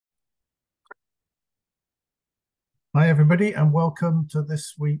Hi everybody and welcome to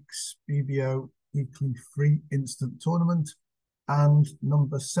this week's BBO Weekly Free Instant Tournament and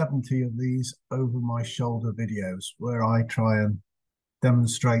number 70 of these over my shoulder videos where I try and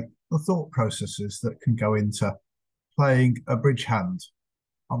demonstrate the thought processes that can go into playing a bridge hand.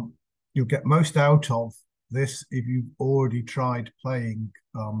 Um, you'll get most out of this if you've already tried playing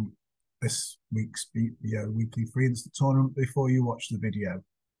this week's BBO Weekly Free Instant Tournament before you watch the video.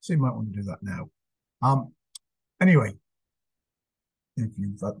 So you might want to do that now. Anyway, if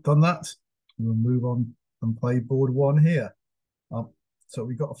you've done that, we'll move on and play board one here. Um, so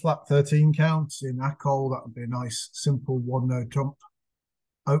we've got a flat 13 count in Acol. That would be a nice, simple one no trump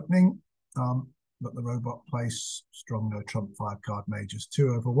opening. But the robot plays strong no trump 5-card majors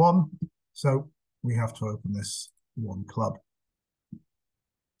 2/1. So we have to open this one club.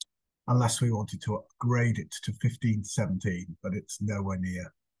 Unless we wanted to upgrade it to 15-17, but it's nowhere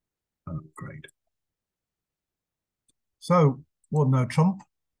near an upgrade. So one no trump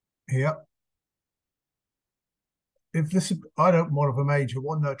here. If this, I'd open one of a major,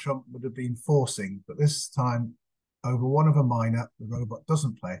 one no trump would have been forcing, but this time over one of a minor, the robot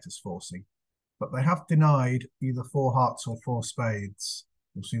doesn't play it as forcing, but they have denied either 4 hearts or 4 spades.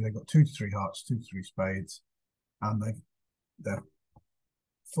 You'll see they've got 2 to 3 hearts, 2 to 3 spades, and their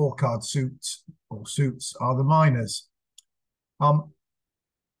 4-card suits or suits are the minors.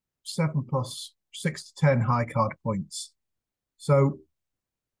 7 plus 6 to 10 high card points. So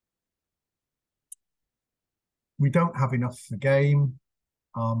we don't have enough for game.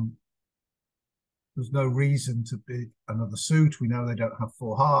 There's no reason to be another suit. We know they don't have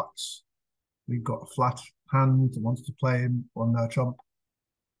 4 hearts. We've got a flat hand that wants to play in one no trump.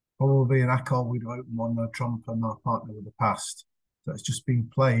 Probably an Acol, we'd have opened one no trump and our partner would have passed. So it's just being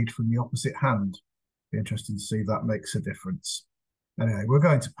played from the opposite hand. Be interesting to see if that makes a difference. Anyway, we're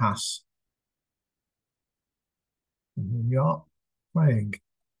going to pass. And here we are playing.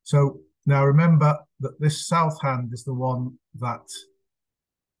 So now remember that this south hand is the one that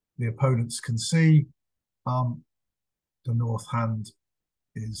the opponents can see. The north hand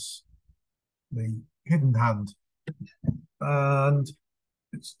is the hidden hand. And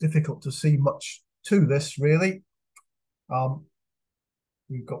it's difficult to see much to this, really.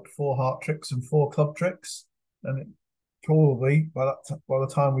 We've got 4 heart tricks and 4 club tricks. And it probably, by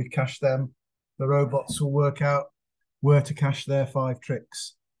the time we've cashed them, the robots will work out where to cash their 5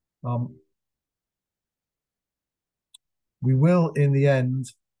 tricks. We will, in the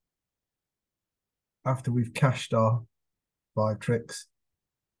end, after we've cashed our 5 tricks,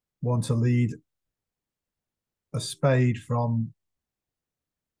 want to lead a spade from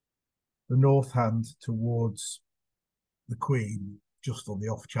the north hand towards the queen, just on the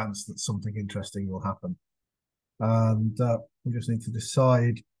off chance that something interesting will happen. And we just need to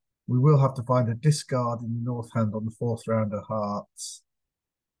decide. We will have to find a discard in the north hand on the 4th round of hearts.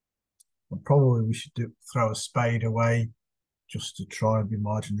 And probably we should throw a spade away just to try and be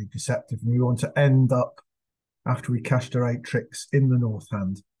marginally deceptive. And we want to end up, after we cashed our 8 tricks, in the north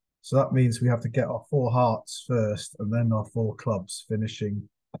hand. So that means we have to get our 4 hearts first and then our 4 clubs, finishing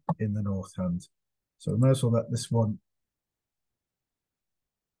in the north hand. So we may as well let this one.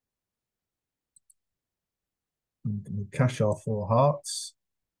 And we'll cash our 4 hearts.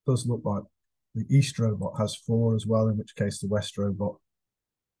 Does look like the east robot has 4 as well, in which case the west robot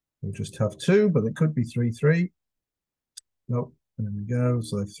will just have 2, but it could be 3-3. Nope. And there we go.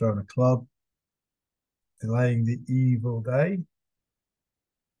 So they've thrown a club, delaying the evil day.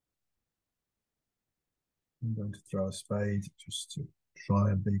 I'm going to throw a spade just to try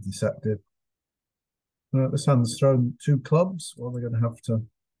and be deceptive. This hand's thrown 2 clubs. Well, they're going to have to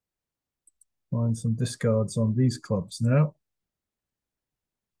find some discards on these clubs now.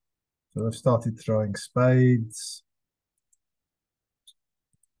 So they've started throwing spades.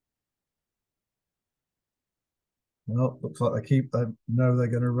 Well, looks like they know they're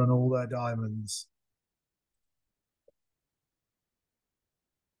going to run all their diamonds.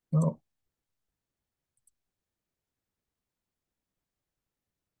 Well,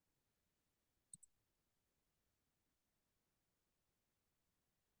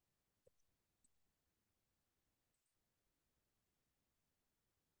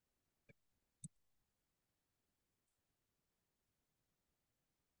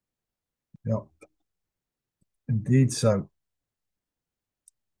 yeah, indeed so.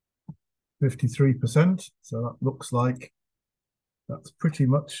 53%. So that looks like that's pretty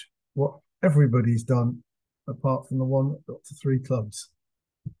much what everybody's done, apart from the one that got to 3 clubs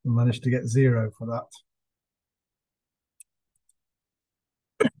and managed to get 0 for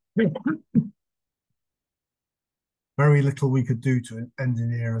that. Very little we could do to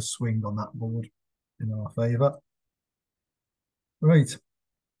engineer a swing on that board in our favour. Right.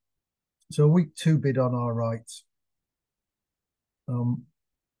 So week 2 bid on our right.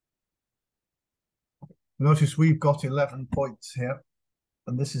 Notice we've got 11 points here,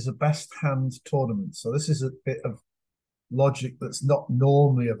 and this is a best hand tournament. So this is a bit of logic that's not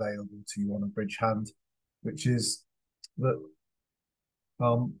normally available to you on a bridge hand, which is that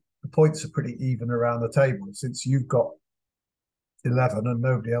the points are pretty even around the table. Since you've got 11 and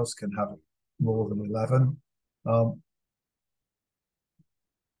nobody else can have more than 11,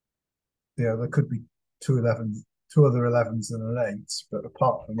 there could be two other 11s and an 8, but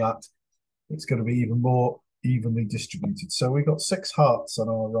apart from that, it's going to be even more evenly distributed. So we've got 6 hearts on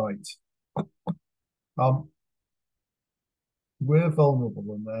our right. We're vulnerable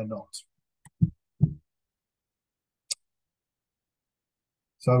and they're not.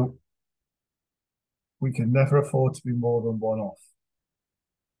 So we can never afford to be more than 1 off,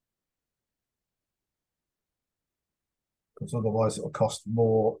 because otherwise it'll cost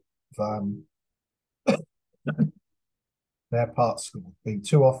more than their part score. Being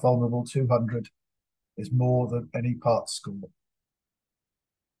 2 off vulnerable, 200 is more than any part score.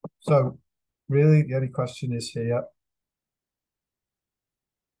 So really the only question is here,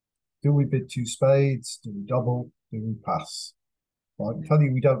 do we bid 2 spades? Do we double? Do we pass? Well, I can tell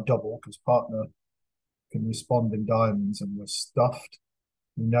you we don't double because partner can respond in diamonds and we're stuffed.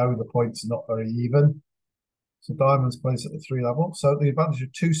 We know the points are not very even. So diamonds plays at the 3 level. So the advantage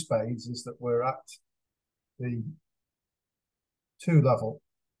of 2 spades is that we're at the 2 level.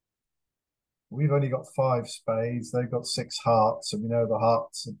 We've only got 5 spades. They've got 6 hearts, and we know the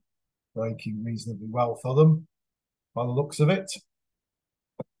hearts are breaking reasonably well for them by the looks of it.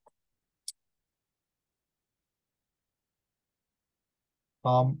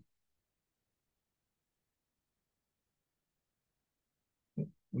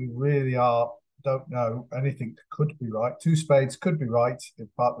 We really don't know. Anything could be right. 2 spades could be right if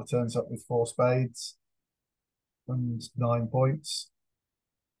partner turns up with 4 spades and 9 points,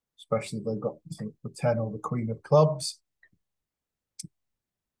 especially if they've got the 10 or the queen of clubs.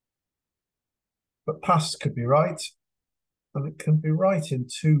 But pass could be right, and it can be right in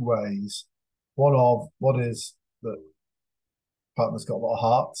 2 ways. One is that partner's got a lot of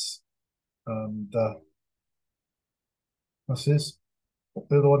hearts and passes.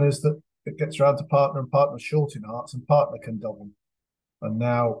 The other one is that it gets around to partner and partner's short in hearts and partner can double. And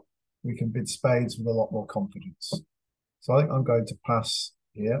now we can bid spades with a lot more confidence. So I think I'm going to pass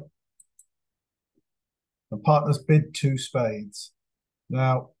here. And partner's bid 2 spades.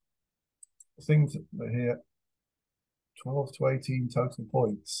 Now, things that are here, 12 to 18 total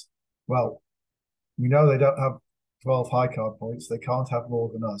points. Well, we know they don't have 12 high card points. They can't have more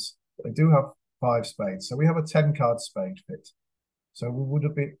than us. But they do have 5 spades. So we have a 10 card spade fit. So we would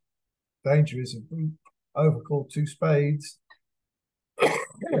have been dangerous if we overcalled 2 spades.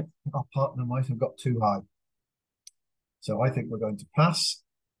 Our partner might have got too high. So I think we're going to pass.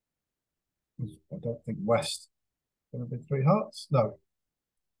 I don't think West is going to be 3 hearts. No.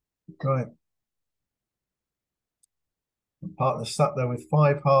 Right. The partner sat there with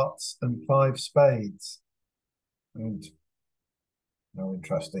 5 hearts and 5 spades. And no,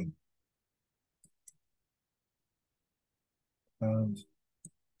 interesting. And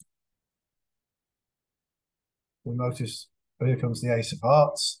we'll notice here comes the ace of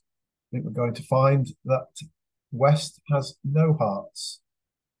hearts. I think we're going to find that West has no hearts.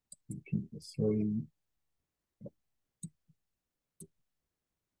 Keep the 3.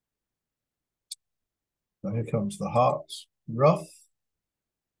 Now here comes the hearts rough.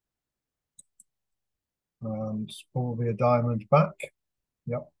 And probably a diamond back.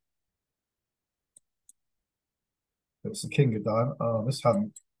 Yep. It's the king of diamond. Oh, this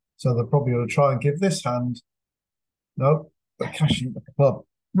hand. So they're probably going to try and give this hand. No, they're cashing the club.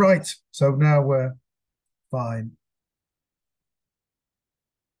 Right. So now we're fine.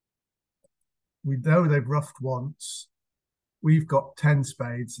 We know they've roughed once. We've got 10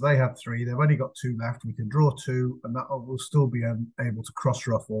 spades. They have 3. They've only got 2 left. We can draw 2, and that will still be able to cross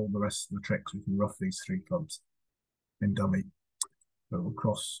rough all the rest of the tricks. We can rough these 3 clubs in dummy. So we'll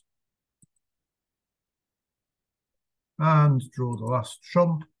cross and draw the last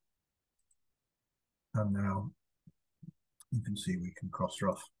trump. And now you can see we can cross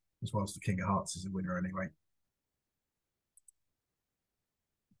rough, as well as the king of hearts is a winner anyway.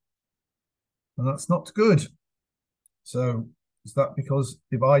 And that's not good. So is that because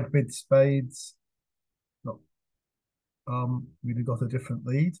if I'd bid spades, we'd have got a different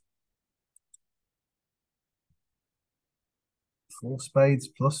lead? 4 spades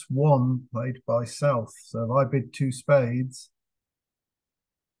plus 1 played by South. So if I bid 2 spades,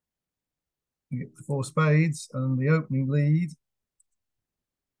 you get the 4 spades and the opening lead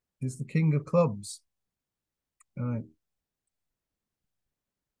is the king of clubs. Right.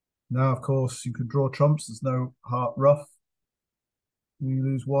 Now, of course, you could draw trumps. There's no heart ruff. You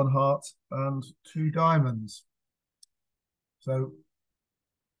lose one heart and two diamonds. So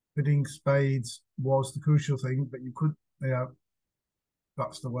bidding spades was the crucial thing, but you could,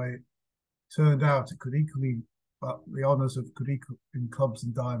 that's the way it turned out. It could equally, but the honours of could equal in clubs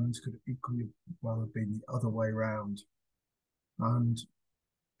and diamonds could equally well have been the other way round. And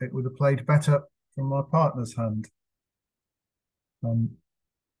it would have played better from my partner's hand.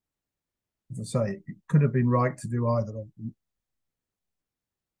 As I say, it could have been right to do either of them.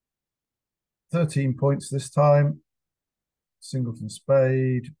 13 points this time. Singleton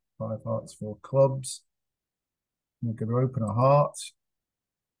spade, 5 hearts, 4 clubs. We're going to open a heart.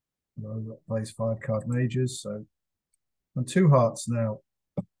 That plays 5 card majors, so and 2 hearts now.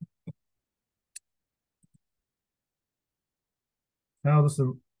 How does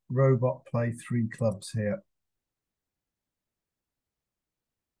the robot play 3 clubs here?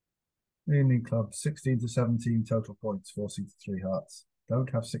 Evening club, 16 to 17 total points, forcing to 3 hearts. Don't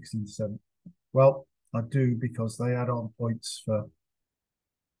have 16 to 7. Well, I do because they add on points for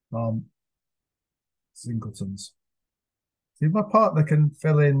singletons. See, my partner can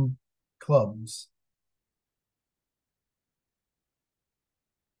fill in clubs.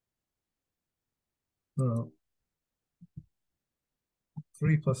 Well,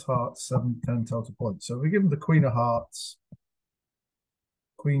 3 plus hearts, 7, 10 total points. So we give him the queen of hearts,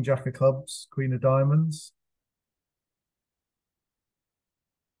 queen, jack of clubs, queen of diamonds.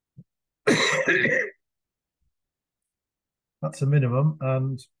 That's a minimum,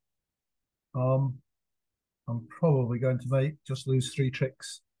 and I'm probably going to just lose 3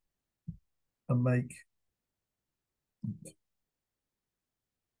 tricks and make.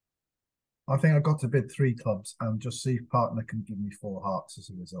 I think I've got to bid 3 clubs and just see if partner can give me 4 hearts as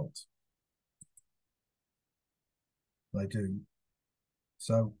a result. They do.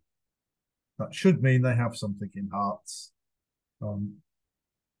 So that should mean they have something in hearts.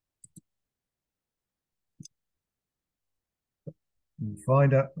 You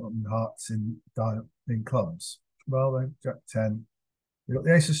find out on hearts in clubs. Well, then jack 10. We've got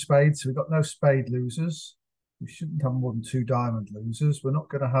the ace of spades, so we've got no spade losers. We shouldn't have more than 2 diamond losers. We're not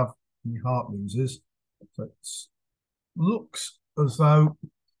going to have any heart losers. So it looks as though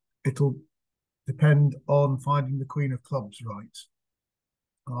it'll depend on finding the queen of clubs right,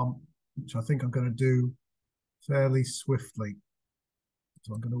 which I think I'm going to do fairly swiftly.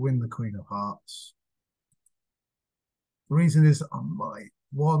 So I'm going to win the queen of hearts. The reason is I might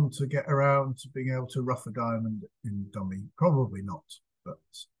want to get around to being able to ruff a diamond in dummy. Probably not, but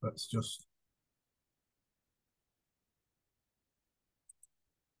let's just.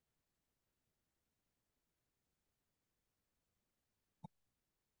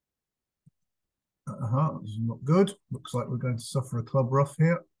 This is not good. Looks like we're going to suffer a club ruff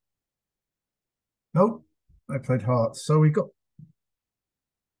here. Nope, I played hearts. So we got.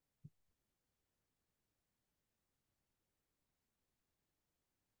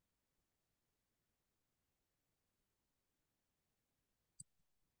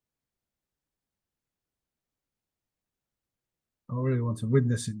 I really want to win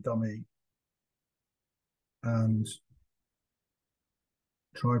this in dummy and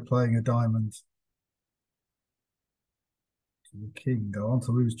try playing a diamond to the king. I want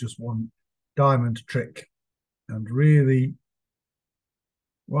to lose just 1 diamond trick. And really,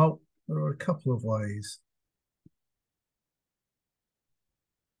 well, there are a couple of ways.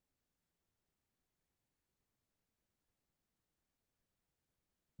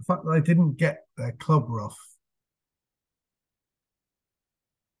 The fact that they didn't get their club ruff.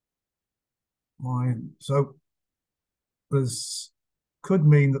 So there's could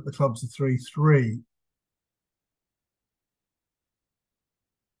mean that the clubs are 3-3.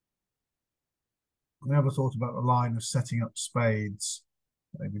 I never thought about the line of setting up spades.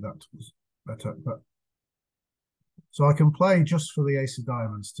 Maybe that was better, but so I can play just for the ace of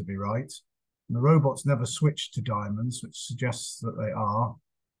diamonds to be right. And the robots never switch to diamonds, which suggests that they are.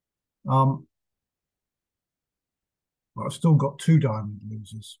 But I've still got 2 diamond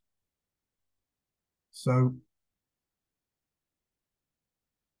losers. So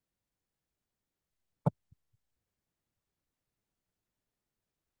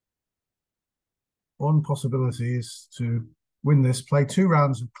one possibility is to win this, play 2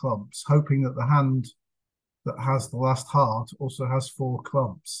 rounds of clubs, hoping that the hand that has the last heart also has 4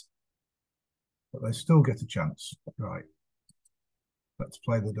 clubs. But they still get a chance. Right. Let's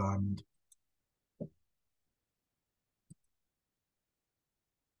play the diamond.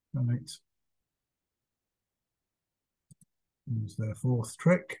 And it's their 4th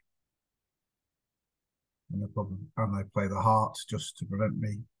trick. And they play the heart just to prevent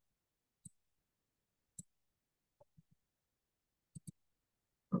me.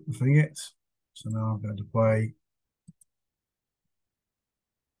 Thing it. So now I'm going to play.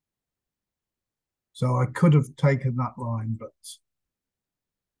 So I could have taken that line,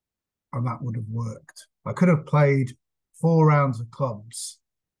 and that would have worked. I could have played 4 rounds of clubs.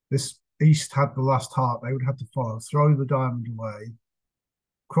 This East had the last heart. They would have to follow, throw the diamond away,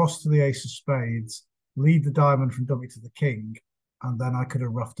 cross to the ace of spades, lead the diamond from dummy to the king, and then I could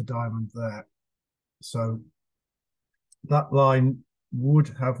have roughed a diamond there. So that line would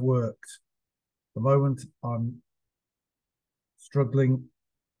have worked. At the moment, I'm struggling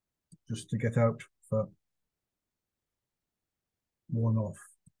just to get out for 1 off.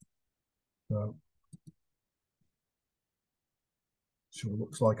 So sure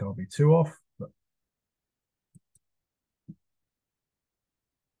looks like I'll be 2 off, but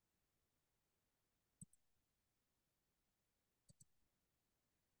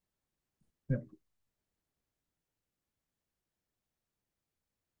yeah.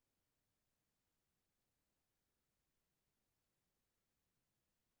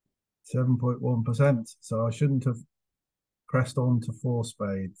 7.1%. So I shouldn't have pressed on to 4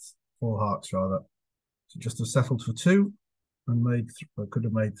 spades, 4 hearts rather. So just have settled for 2 and I could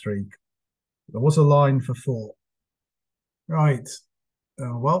have made 3. There was a line for 4. Right.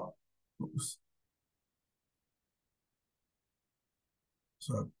 Well, oops.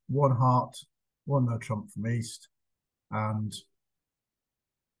 So 1 heart, 1 no trump from East, and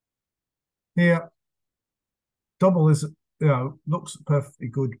here double is looks a perfectly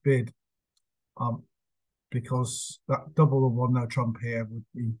good bid, because that double of 1 no trump here would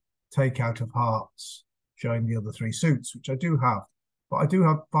be take out of hearts, showing the other 3 suits, which I do have, but I do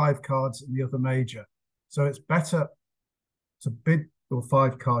have 5 cards in the other major, so it's better to bid your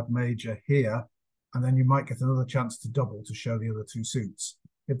 5 card major here, and then you might get another chance to double to show the other 2 suits.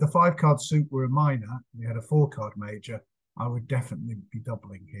 If the 5 card suit were a minor, we had a 4 card major, I would definitely be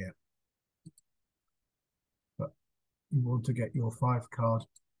doubling here. But you want to get your 5 card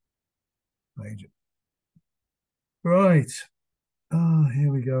major. Right. Oh,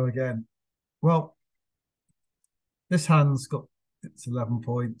 here we go again. Well, this hand's got its 11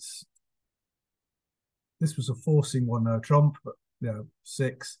 points. This was a forcing 1 no trump, but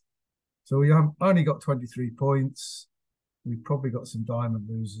 6. So we have only got 23 points. We've probably got some diamond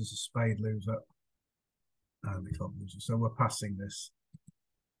losers, a spade loser, and a club loser. So we're passing this.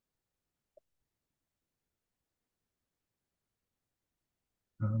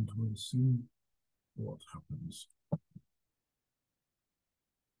 And we'll see what happens.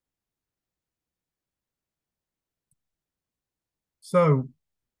 So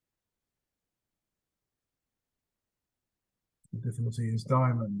the difficulty is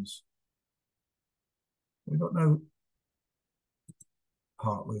diamonds. We've got no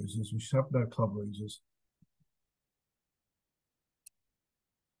heart losers. We should have no club losers.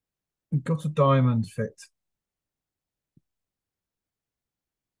 We've got a diamond fit.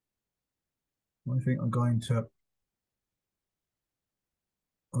 I think I'm going to,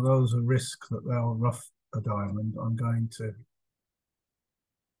 although there's a risk that they'll rough a diamond, I'm going to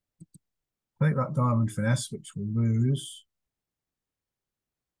take that diamond finesse, which will lose.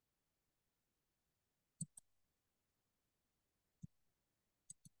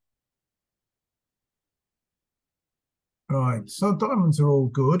 Right, so diamonds are all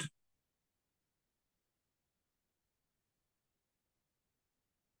good.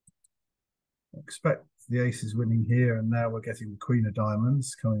 I expect the ace is winning here, and now we're getting the queen of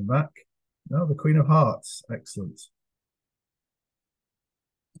diamonds coming back. Now the queen of hearts, excellent.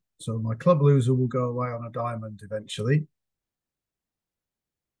 So my club loser will go away on a diamond eventually.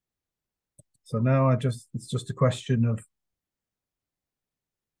 So now it's just a question of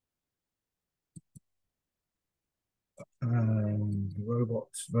the robot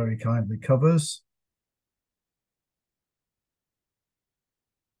very kindly covers.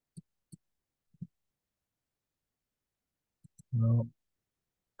 Well,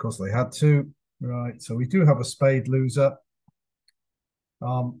 of course they had to. Right, so we do have a spade loser.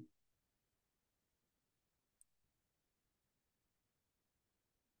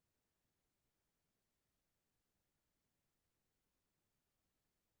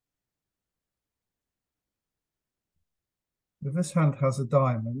 If this hand has a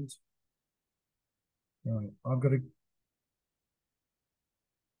diamond, right,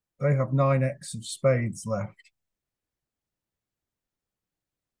 they have 9x of spades left.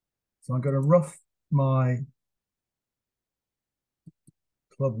 So I'm going to rough my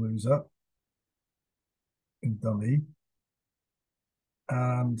club loser in dummy,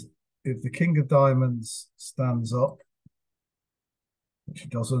 and if the king of diamonds stands up, which it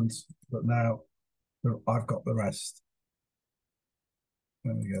doesn't, but now I've got the rest.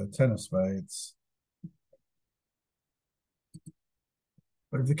 There we go, 10 of spades.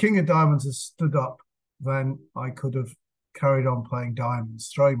 But if the king of diamonds has stood up, then I could have carried on playing diamonds,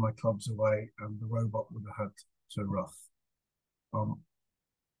 throwing my clubs away, and the robot would have had to rough.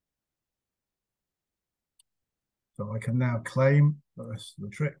 So I can now claim the rest of the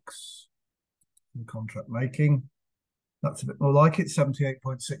tricks in contract making. That's a bit more like it,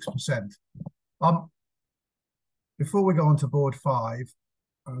 78.6%. Before we go on to board 5,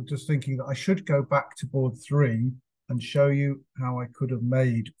 I was just thinking that I should go back to board 3 and show you how I could have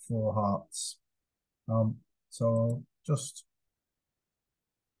made 4 hearts. So I'll just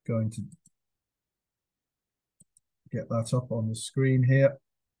going to get that up on the screen here.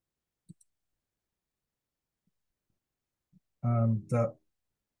 And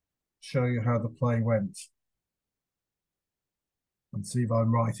show you how the play went. And see if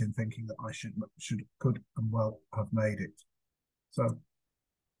I'm right in thinking that I could and well have made it. So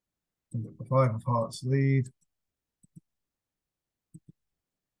the 5 of hearts lead.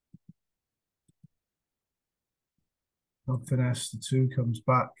 Club finesse, the 2 comes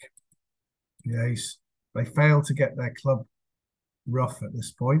back. The ace. They fail to get their club rough at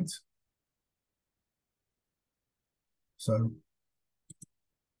this point. So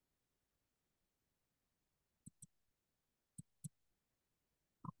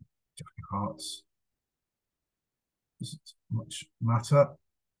Jack of hearts doesn't much matter.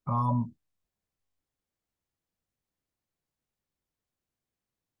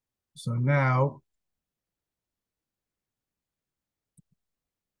 So now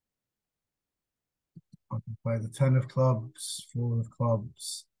I can play the 10 of clubs, 4 of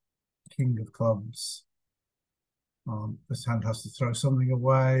clubs, king of clubs. This hand has to throw something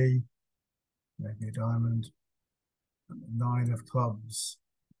away, maybe a diamond, and 9 of clubs.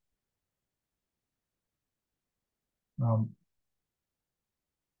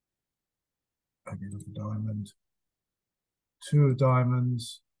 Again with a diamond, 2 of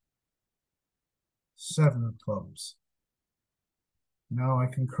diamonds, 7 of clubs. Now I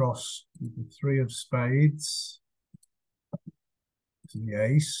can cross with the 3 of spades to the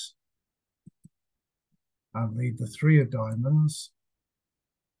ace and lead the 3 of diamonds.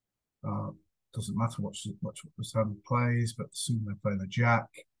 Doesn't matter what this hand plays, but soon they play the jack.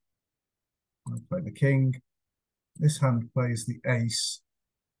 I play the king. This hand plays the ace.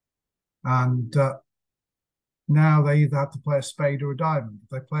 And now they either have to play a spade or a diamond. If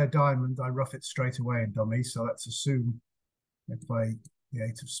they play a diamond, I rough it straight away in dummy. So let's assume they play the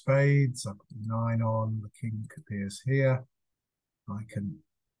 8 of spades. I put the 9 on. The king appears here. I can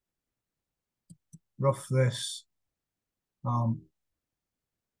rough this. And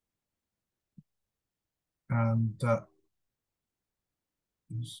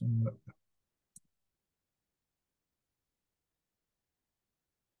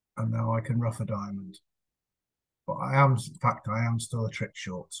now I can rough a diamond. But in fact, I am still a trick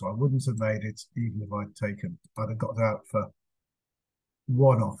short, so I wouldn't have made it even if I'd have got out for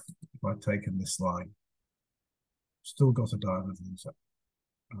 1 off if I'd taken this line. Still got a diamond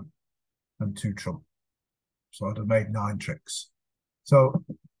and 2 trump. So I'd have made 9 tricks. So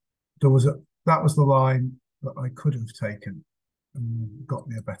that was the line that I could have taken and got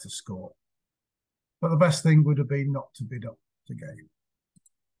me a better score. But the best thing would have been not to bid up the game.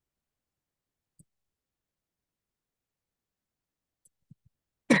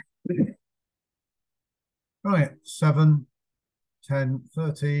 Right, 7, 10,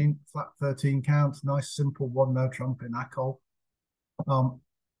 13, flat 13 count, nice simple 1 no trump in ACOL.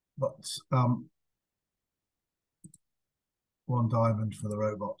 But 1 diamond for the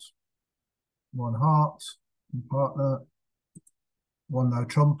robot, 1 heart, partner, 1 no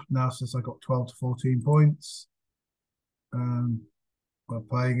trump. Now since I got 12 to 14 points, we're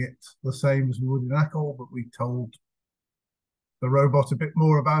playing it the same as we would in ACOL, but we told the robot a bit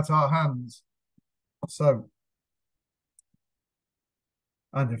more about our hands. So,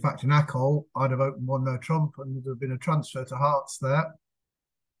 and in fact, in ACOL, I'd have opened 1 no trump and there'd have been a transfer to hearts there,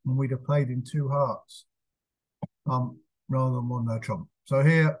 and we'd have played in 2 hearts, rather than 1 no trump. So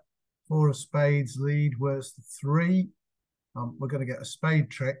here, 4 of spades lead. Where's the 3? We're going to get a spade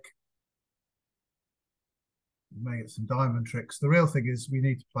trick. We may get some diamond tricks. The real thing is we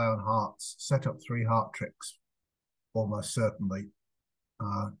need to play on hearts, set up 3 heart tricks, almost certainly.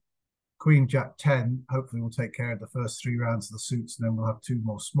 Queen, Jack, 10, hopefully we'll take care of the first 3 rounds of the suits, and then we'll have 2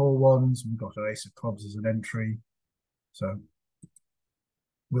 more small ones. We've got an ace of clubs as an entry. So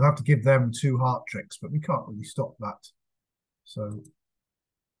we'll have to give them 2 heart tricks, but we can't really stop that. So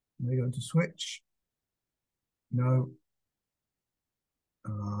Are they going to switch? No.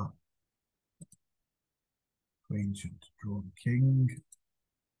 Queen should draw the king.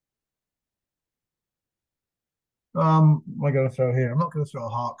 What am I going to throw here? I'm not going to throw a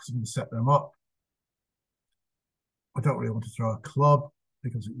heart because I'm going to set them up. I don't really want to throw a club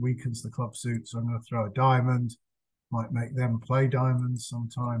because it weakens the club suit. So I'm going to throw a diamond. Might make them play diamonds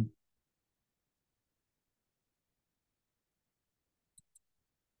sometime.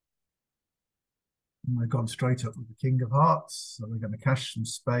 And they've gone straight up with the king of hearts. So we're going to cash some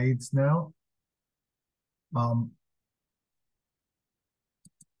spades now. And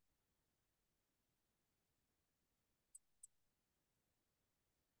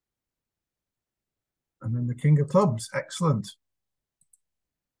then the king of clubs. Excellent.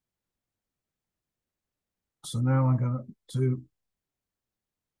 So now I'm going to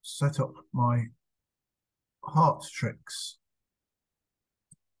set up my heart tricks.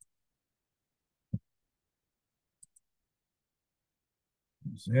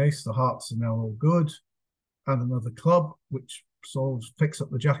 There's the ace, the hearts are now all good. And another club, which picks up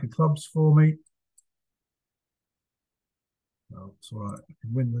the jack of clubs for me. Oh, it's all right. I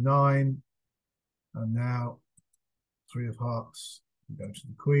can win the 9. And now 3 of hearts. Go to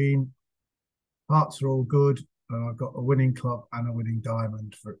the queen. Hearts are all good. And I've got a winning club and a winning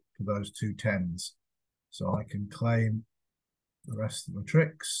diamond for those 2 10s. So I can claim the rest of the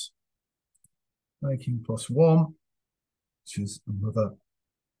tricks. Making +1, which is another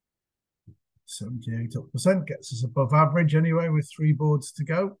 78% gets us above average anyway with 3 boards to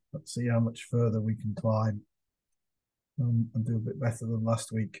go. Let's see how much further we can climb and do a bit better than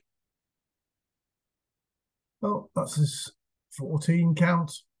last week. Well, that's his 14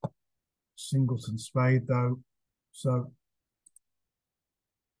 count. Singleton spade though. So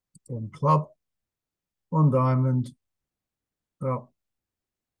 1 club, 1 diamond. Well,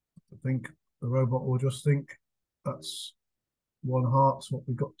 I think the robot will just think that's 1 heart's what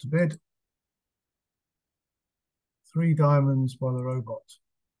we got to bid. 3 diamonds by the robot.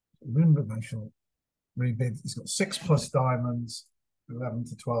 Invitation rebid. He's got 6 plus diamonds, 11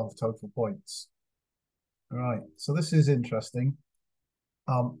 to 12 total points. All right, so this is interesting.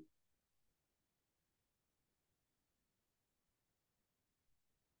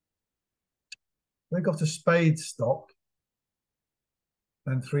 They've got a spade stop,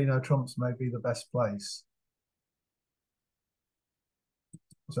 then 3 no trumps may be the best place.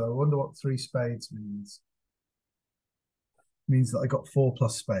 So I wonder what 3 spades means. Means that I got 4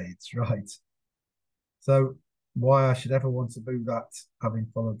 plus spades, right? So why I should ever want to do that, having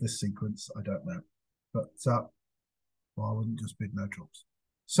followed this sequence, I don't know. But well, I wouldn't just bid no trumps.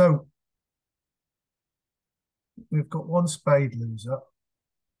 So we've got 1 spade loser.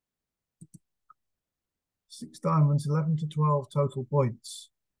 6 diamonds, 11 to 12 total points.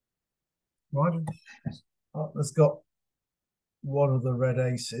 Right, partner's got 1 of the red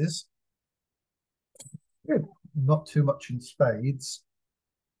aces. Good. Not too much in spades.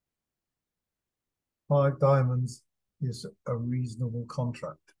 5 diamonds is a reasonable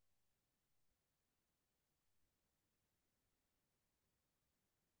contract.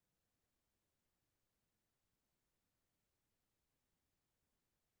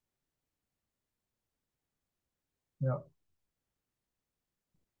 Yeah.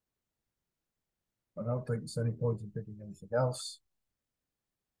 I don't think there's any point in bidding anything else.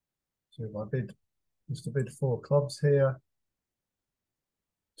 So if I bid, just to bid 4 clubs here,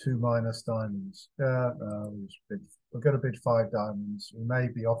 2 minus diamonds. Yeah, we're going to bid 5 diamonds. We may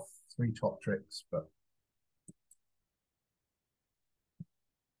be off 3 top tricks, but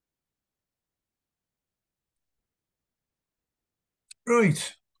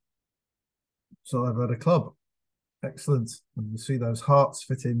right. So I've had a club. Excellent. And you see those hearts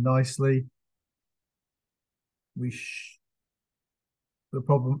fit in nicely. The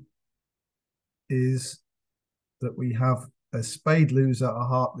problem is that we have a spade loser, a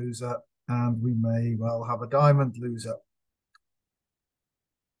heart loser, and we may well have a diamond loser.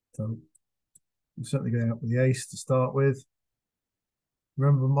 So I'm certainly going up with the ace to start with.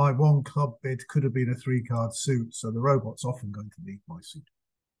 Remember, my 1 club bid could have been a 3-card suit, so the robot's often going to need my suit.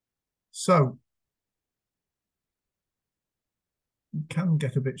 So you can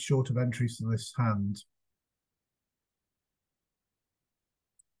get a bit short of entries to this hand.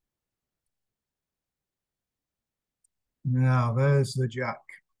 Now, there's the jack.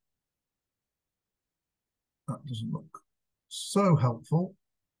 That doesn't look so helpful.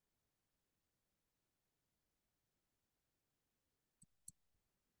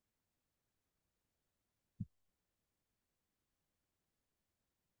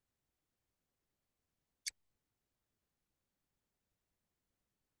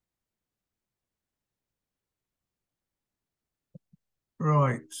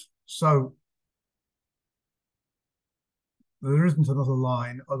 Right, so there isn't another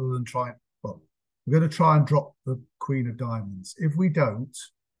line other than trying, well, we're going to try and drop the Queen of Diamonds. If we don't,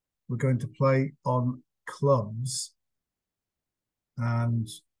 we're going to play on clubs and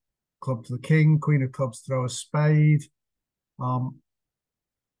club to the king, Queen of Clubs, throw a spade.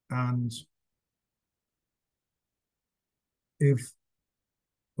 And if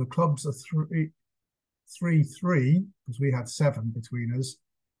the clubs are 3-3, because we had 7 between us,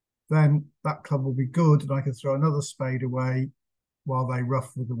 then that club will be good, and I can throw another spade away while they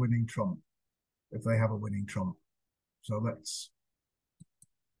ruff with the winning trump, if they have a winning trump. So let's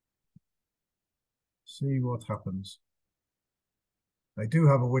see what happens. They do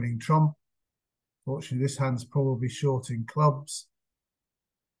have a winning trump. Fortunately, this hand's probably short in clubs.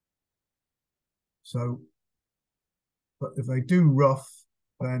 So, but if they do ruff,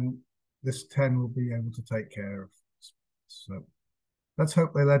 then this 10 will be able to take care of. So let's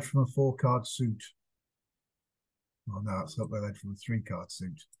hope they led from a 4-card suit. Well, no, let's hope they led from a 3-card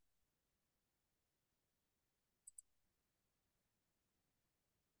suit.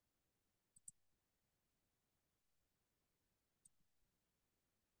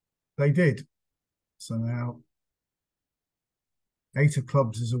 They did. So now 8 of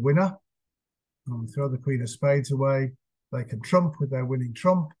clubs is a winner. And we throw the Queen of Spades away. They can trump with their winning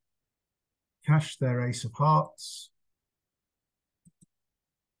trump, cash their Ace of Hearts.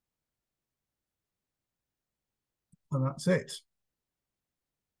 And that's it.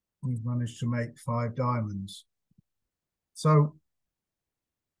 We've managed to make 5 diamonds. So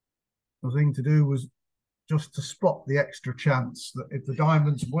the thing to do was just to spot the extra chance that if the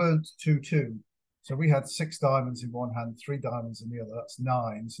diamonds weren't 2-2, so we had 6 diamonds in one hand, 3 diamonds in the other, that's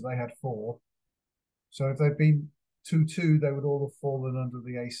 9, so they had 4. So if they'd been 2-2, they would all have fallen under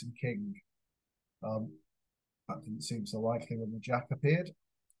the Ace and King. That didn't seem so likely when the Jack appeared.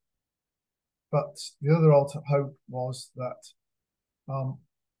 But the other hope was that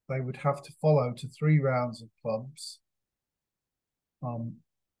they would have to follow to 3 rounds of clubs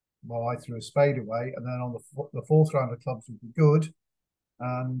while I threw a spade away, and then on the 4th round of clubs would be good,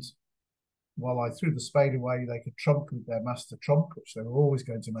 and while I threw the spade away, they could trump with their master trump, which they were always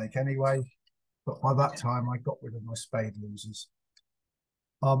going to make anyway. But by that time, I got rid of my spade losers.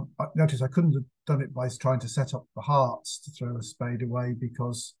 I noticed I couldn't have done it by trying to set up the hearts to throw a spade away,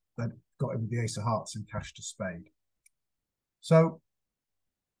 because they'd got in with the Ace of Hearts and cashed a spade. So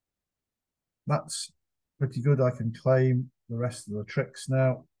that's pretty good. I can claim the rest of the tricks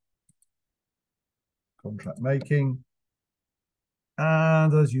now. Contract making.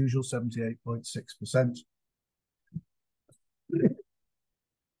 And as usual, 78.6%.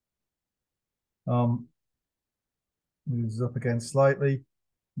 Moves up again slightly.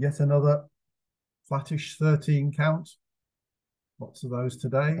 Yet another flattish 13 count. Lots of those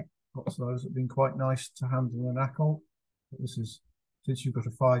today. Lots of those have been quite nice to handle in ACOL. But this is, since you've got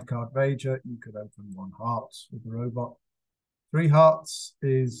a 5-card wager, you could open 1 heart with the robot. 3 hearts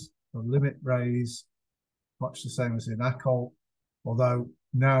is a limit raise, much the same as in ACOL. Although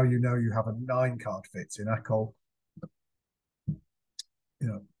now you know you have a 9-card fit in ACOL. You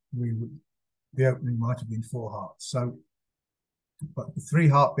know, the opening might have been 4 hearts. So, but the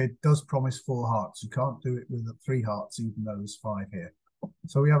 3-heart bid does promise 4 hearts. You can't do it with the 3 hearts, even though there's 5 here.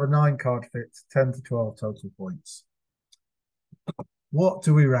 So we have a 9-card fit, 10 to 12 total points. What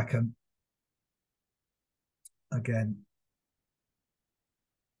do we reckon? Again,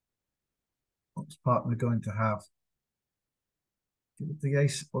 what's partner going to have? The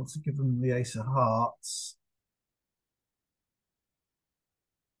ace, wants to give them the Ace of Hearts.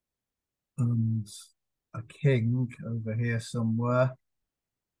 And a king over here somewhere.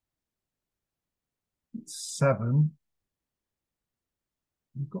 It's 7.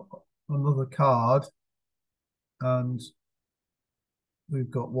 We've got another card, and we've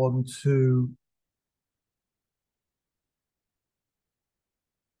got 1, 2,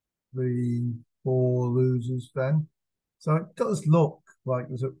 3, 4 losers then. So it does look like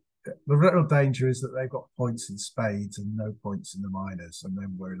there's the real danger is that they've got points in spades and no points in the minors, and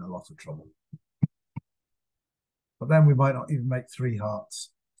then we're in a lot of trouble. But then we might not even make 3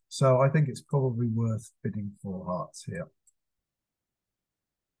 hearts. So I think it's probably worth bidding 4 hearts here.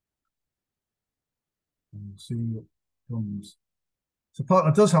 And we'll see what comes. So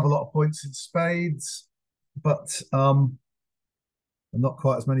partner does have a lot of points in spades, but not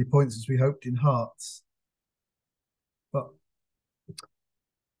quite as many points as we hoped in hearts. But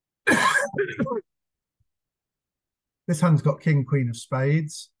this hand's got king, queen of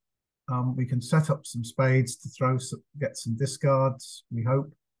spades. We can set up some spades to throw, get some discards, we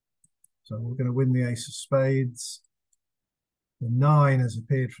hope. So we're going to win the Ace of Spades. The 9 has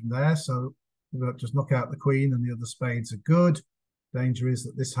appeared from there, so we'll just knock out the queen and the other spades are good. Danger is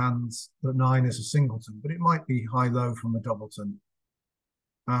that this hand's, the 9 is a singleton, but it might be high-low from a doubleton.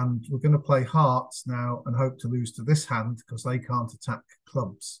 And we're going to play hearts now and hope to lose to this hand because they can't attack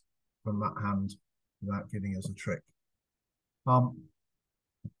clubs from that hand without giving us a trick. What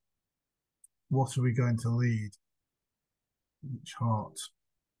are we going to lead? Which heart?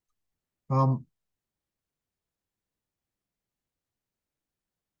 I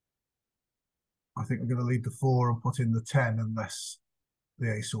think we're going to leave the 4 and put in the 10 unless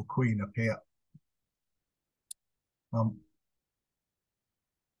the ace or queen appear. And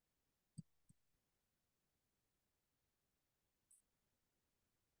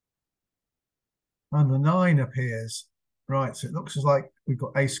the 9 appears. Right, so it looks as like we've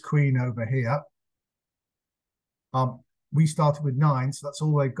got ace queen over here. We started with 9, so that's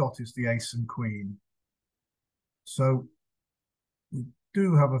all they've got is the ace and queen. So we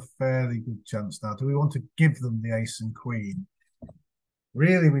do have a fairly good chance now. Do we want to give them the ace and queen?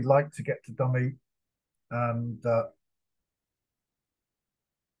 Really, we'd like to get to dummy and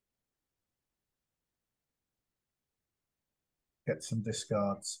get some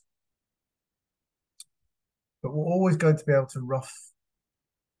discards. But we're always going to be able to ruff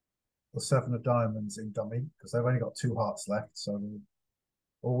the 7 of diamonds in dummy because they've only got 2 hearts left, so there'll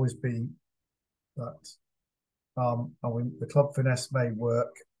always be that. The club finesse may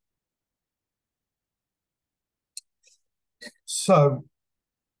work. So,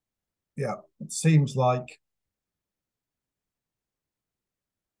 yeah, it seems like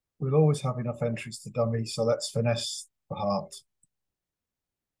we'll always have enough entries to dummy, so let's finesse the heart.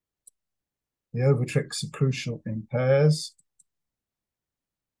 The over tricks are crucial in pairs.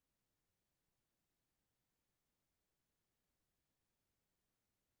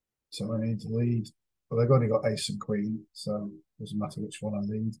 So I need to lead. Well, they've only got ace and queen, so it doesn't matter which one I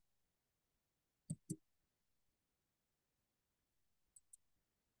lead.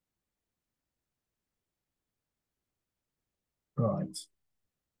 Right.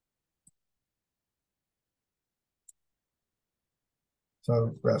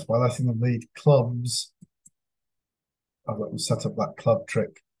 So that's by letting them lead clubs. I've got them set up that club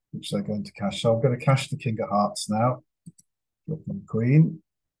trick, which they're going to cash. So I'm going to cash the king of hearts now. Flip the queen.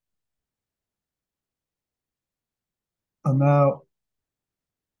 And now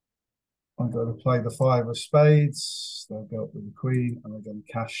I'm going to play the 5 of spades. They'll go up with the queen, and I'm going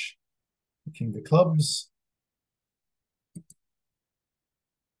to cash the king of clubs.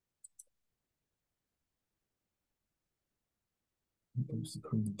 Here comes the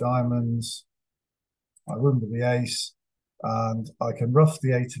queen of diamonds. I run with the ace, and I can ruff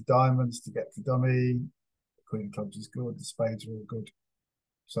the 8 of diamonds to get to dummy. The queen of clubs is good. The spades are all good.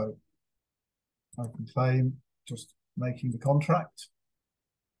 So I can claim just making the contract.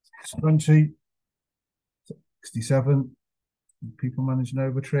 20, 67. People managed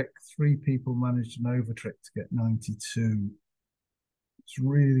an overtrick. 3 people managed an overtrick to get 92. It's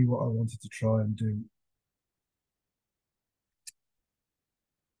really what I wanted to try and do.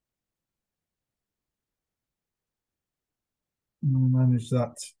 And I managed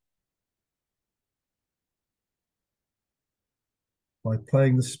that by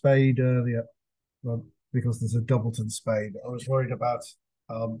playing the spade earlier, well, because there's a doubleton spade. I was worried about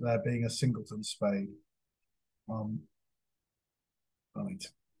there being a singleton spade. Right.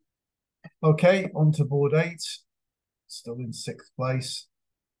 Okay, on to board 8. Still in 6th place.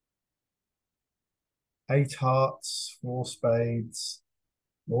 8 hearts, 4 spades.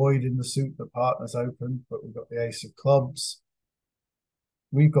 Void in the suit that partners open, but we've got the ace of clubs.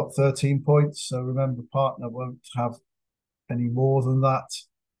 We've got 13 points, so remember, partner won't have any more than that.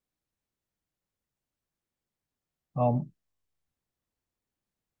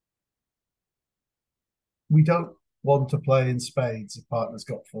 We don't want to play in spades if partner's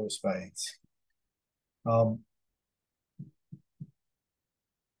got 4 spades. If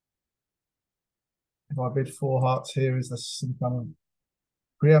I bid 4 hearts here, is there some kind of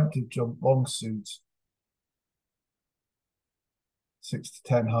preemptive jump long suit? 6 to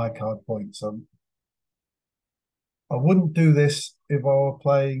 10 high card points. I wouldn't do this if I were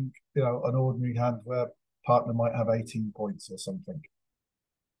playing, an ordinary hand where partner might have 18 points or something.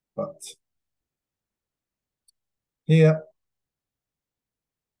 But here,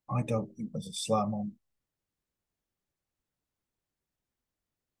 I don't think there's a slam on.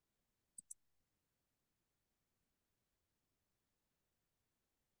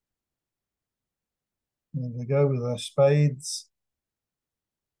 There they go with their spades.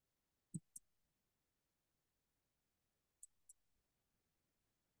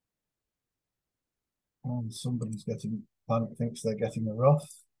 And somebody's thinks they're getting a rough.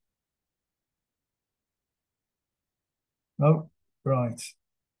 No, right.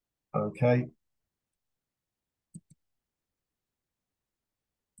 Okay.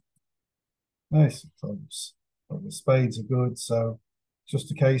 Nice. So the spades are good. So just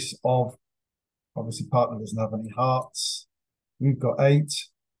a case of, obviously partner doesn't have any hearts. We've got 8,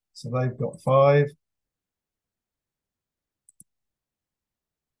 so they've got 5.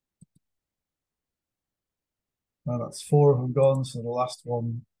 Now that's 4 of them gone, so the last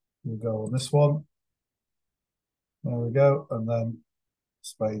one will go on this one. There we go, and then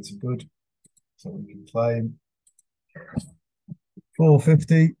spades are good, so we can claim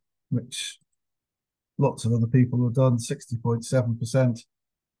 450, which lots of other people have done, 60.7%.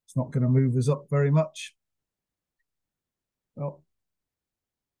 It's not going to move us up very much. Oh,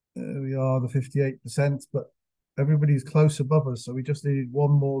 there we are, the 58%, but everybody's close above us, so we just needed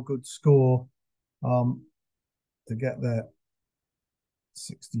one more good score to get there.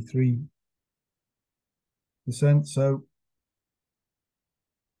 63%. So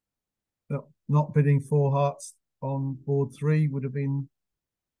not bidding 4 hearts on board 3 would have been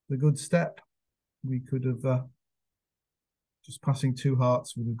the good step. We could have just passing 2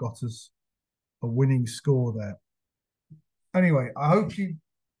 hearts would have got us a winning score there. Anyway, I hope you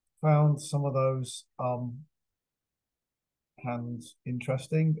found some of those hands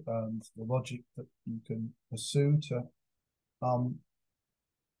interesting and the logic that you can pursue to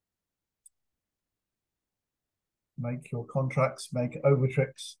make your contracts, make over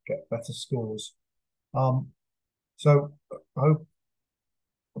tricks, get better scores. So I hope,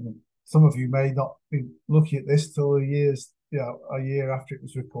 some of you may not be looking at this till a year after it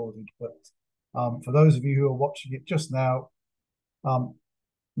was recorded, but for those of you who are watching it just now,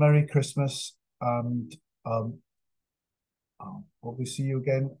 Merry Christmas, and we'll see you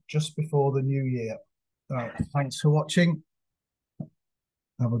again just before the new year. Thanks for watching.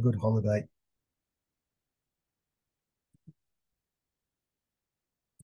 Have a good holiday.